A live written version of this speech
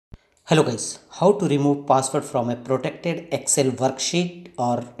Hello guys, how to remove password from a protected Excel worksheet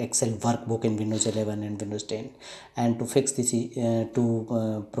or Excel workbook in Windows 11 and Windows 10. And to fix this,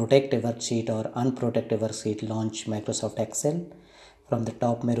 protect a worksheet or unprotect a worksheet, launch Microsoft Excel. From the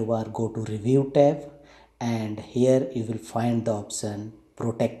top menu bar, go to Review tab, and here you will find the option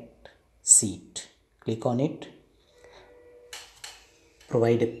Protect Sheet. Click on it.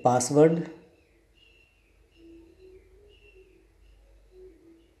 Provide a password.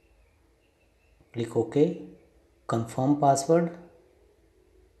 Click OK. Confirm password.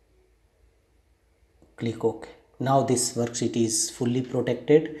 Click OK. Now this worksheet is fully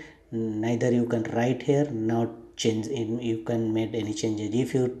protected. Neither you can write here, not change in, you can make any changes.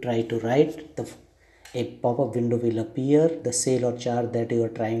 If you try to write, a pop-up window will appear. The cell or chart that you are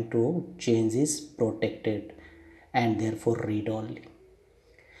trying to change is protected and therefore read only.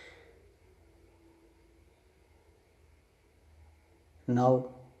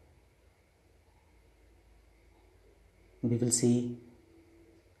 Now we will see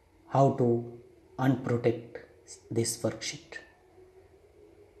how to unprotect this worksheet.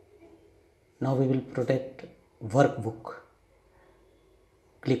 Now we will protect workbook.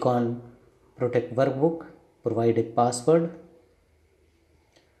 Click on Protect Workbook, provide a password.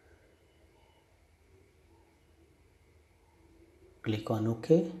 Click on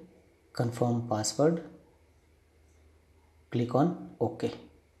OK, confirm password. Click on OK.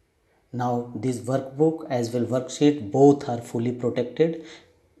 Now this workbook as well worksheet both are fully protected.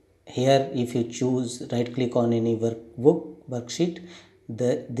 Here if you choose right click on any worksheet,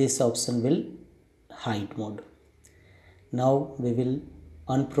 this option will hide mode. Now we will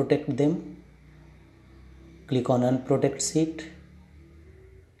unprotect them. Click on unprotect sheet,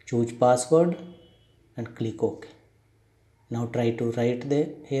 choose password and click OK. Now try to write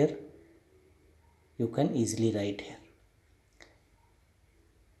here. You can easily write here.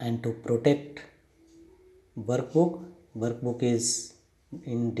 And to protect workbook is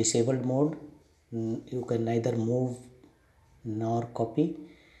in disabled mode. You can neither move nor copy.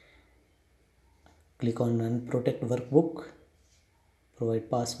 Click on unprotect workbook,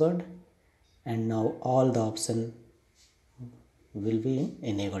 provide password, and now all the options will be in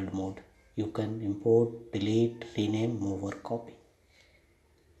enabled mode. You can import, delete, rename, move or copy.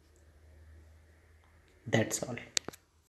 That's all.